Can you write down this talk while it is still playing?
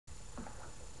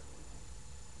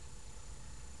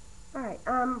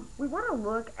We want to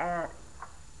look at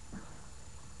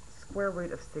square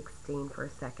root of 16 for a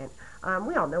second.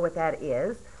 We all know what that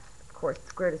is. Of course,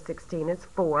 square root of 16 is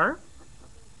 4.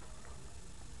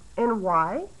 And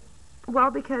why? Well,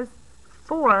 because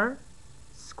 4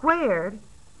 squared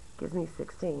gives me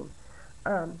 16.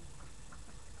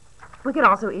 We could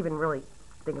also even really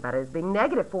think about it as being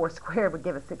negative 4 squared would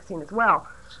give us 16 as well.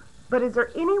 But is there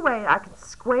any way I can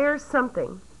square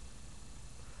something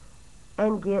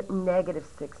and get negative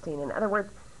 16? In other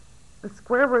words, the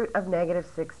square root of negative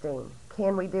 16.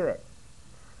 Can we do it?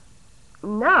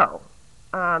 No,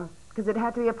 because it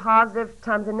had to be a positive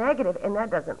times a negative, and that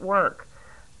doesn't work.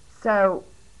 So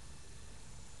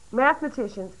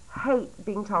mathematicians hate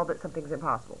being told that something's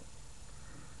impossible.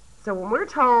 So when we're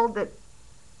told that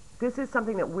this is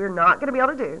something that we're not going to be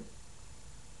able to do,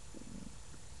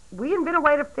 we invent a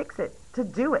way to fix it, to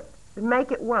do it, to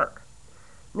make it work.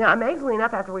 Now, amazingly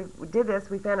enough, after we did this,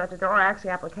 we found out that there are actually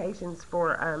applications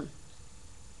for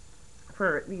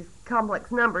these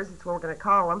complex numbers, that's what we're going to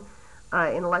call them,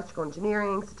 in electrical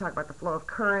engineering, to talk about the flow of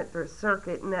current through a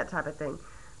circuit and that type of thing.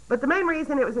 But the main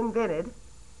reason it was invented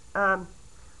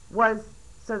was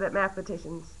so that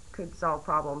mathematicians could solve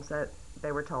problems that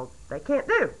they were told they can't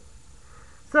do.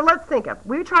 So let's think of,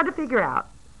 we tried to figure out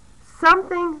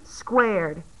something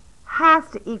squared has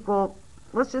to equal,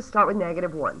 let's just start with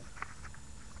negative 1.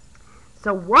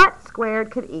 So what squared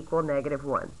could equal negative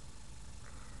 1?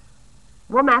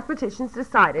 Well, mathematicians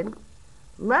decided,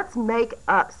 let's make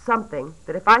up something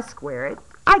that if I square it,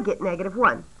 I get negative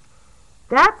 1.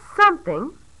 That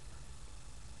something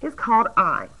is called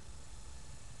I.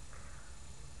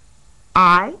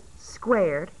 I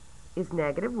squared is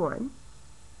negative 1.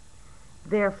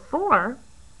 Therefore,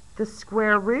 the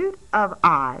square root of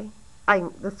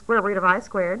the square root of I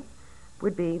squared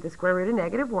would be the square root of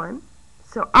negative 1.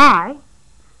 So I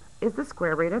is the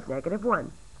square root of negative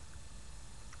 1.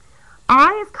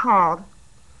 I is called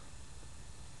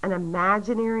an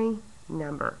imaginary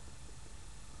number.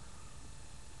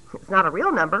 It's not a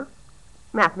real number.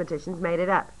 Mathematicians made it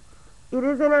up. It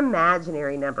is an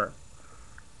imaginary number.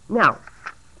 Now,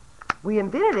 we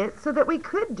invented it so that we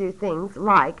could do things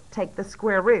like take the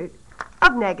square root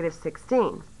of negative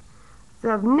 16.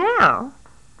 So now,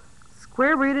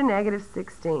 square root of negative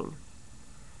 16.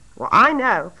 Well, I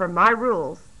know from my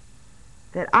rules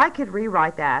that I could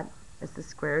rewrite that as the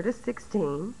square root of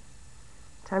 16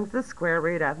 times the square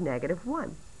root of negative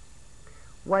 1.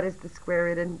 What is the square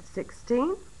root of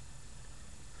 16?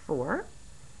 4.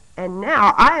 And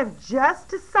now I have just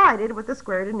decided what the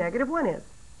square root of negative 1 is.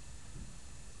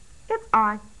 It's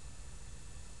I.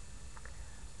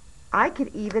 I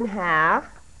could even have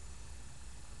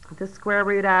the square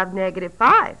root of negative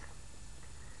 5.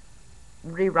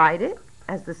 Rewrite it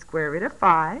as the square root of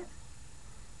 5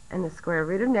 and the square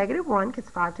root of negative 1, because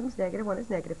 5 times negative 1 is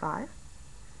negative 5.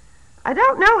 I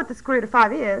don't know what the square root of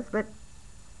 5 is, but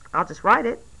I'll just write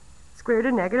it. Square root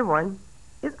of negative 1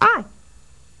 is I.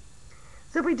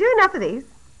 So if we do enough of these,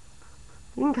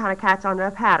 you can kind of catch on to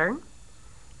a pattern.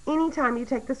 Anytime you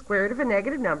take the square root of a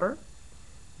negative number,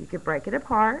 you could break it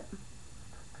apart.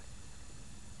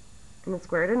 And the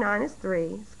square root of 9 is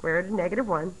 3. Square root of negative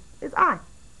 1 is I.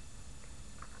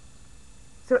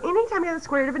 So anytime you have the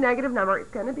square root of a negative number, it's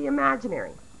going to be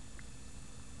imaginary.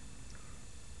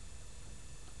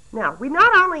 Now, we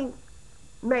not only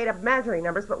made up imaginary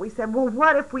numbers, but we said, well,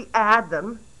 what if we add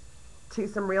them to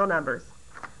some real numbers?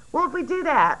 Well, if we do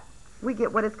that, we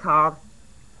get what is called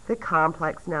the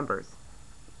complex numbers.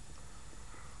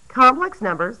 Complex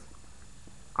numbers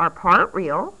are part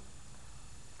real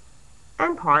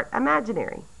and part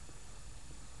imaginary.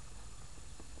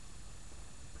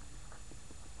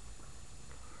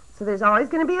 So there's always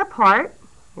going to be a part,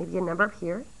 maybe a number up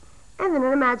here, and then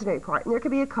an imaginary part. And there could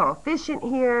be a coefficient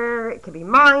here, it could be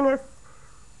minus.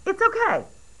 It's okay.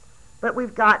 But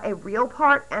we've got a real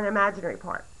part and an imaginary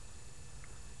part.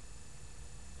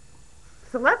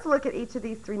 So let's look at each of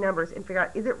these three numbers and figure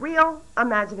out, is it real,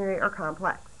 imaginary, or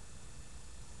complex?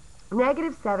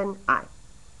 Negative 7i.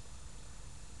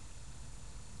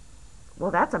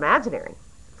 Well, that's imaginary.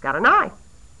 It's got an I.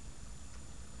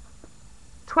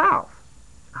 12.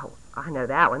 Oh, I know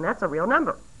that one. That's a real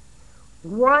number.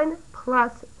 1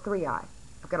 plus 3i.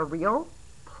 I've got a real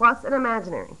plus an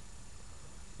imaginary.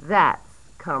 That's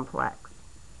complex.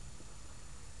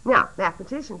 Now,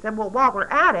 mathematicians said, well, while we're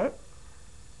at it,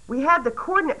 we have the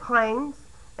coordinate planes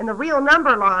and the real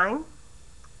number line.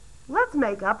 Let's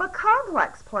make up a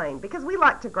complex plane because we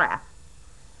like to graph.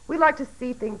 We like to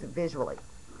see things visually.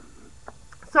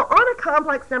 So on a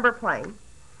complex number plane,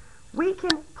 we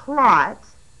can plot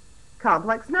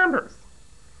complex numbers.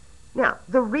 Now,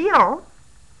 the real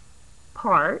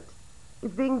part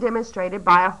is being demonstrated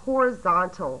by a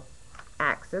horizontal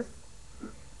axis.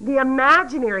 The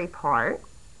imaginary part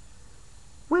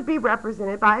would be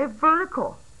represented by a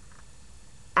vertical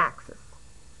axis.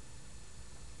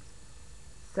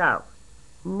 So,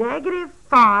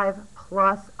 -5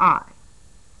 plus I.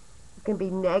 It's going to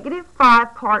be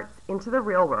 -5 parts into the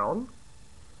real world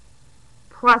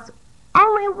plus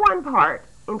only 1 part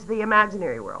into the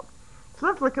imaginary world. So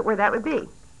let's look at where that would be.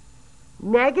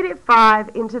 -5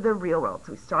 into the real world.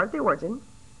 So we start at the origin.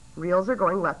 Reals are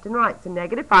going left and right. So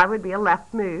 -5 would be a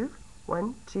left move.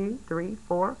 1, 2, 3,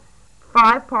 4,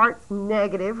 5 parts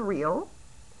negative real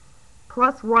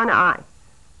plus 1I.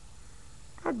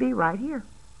 That'd be right here.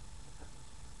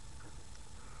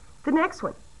 The next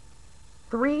one,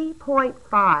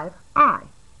 3.5I.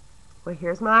 Well,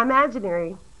 here's my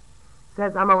imaginary. It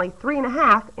says I'm only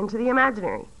 3.5 into the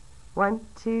imaginary. 1,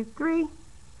 2,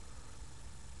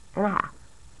 3.5.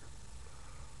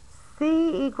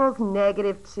 C equals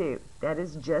 -2. That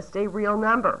is just a real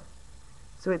number.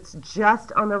 So it's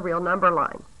just on the real number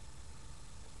line.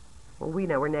 Well, we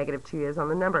know where -2 is on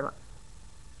the number line.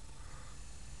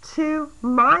 2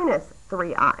 minus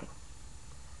 3I.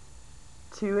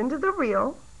 2 into the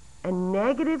real and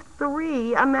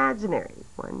 -3 imaginary.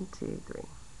 1, 2, 3.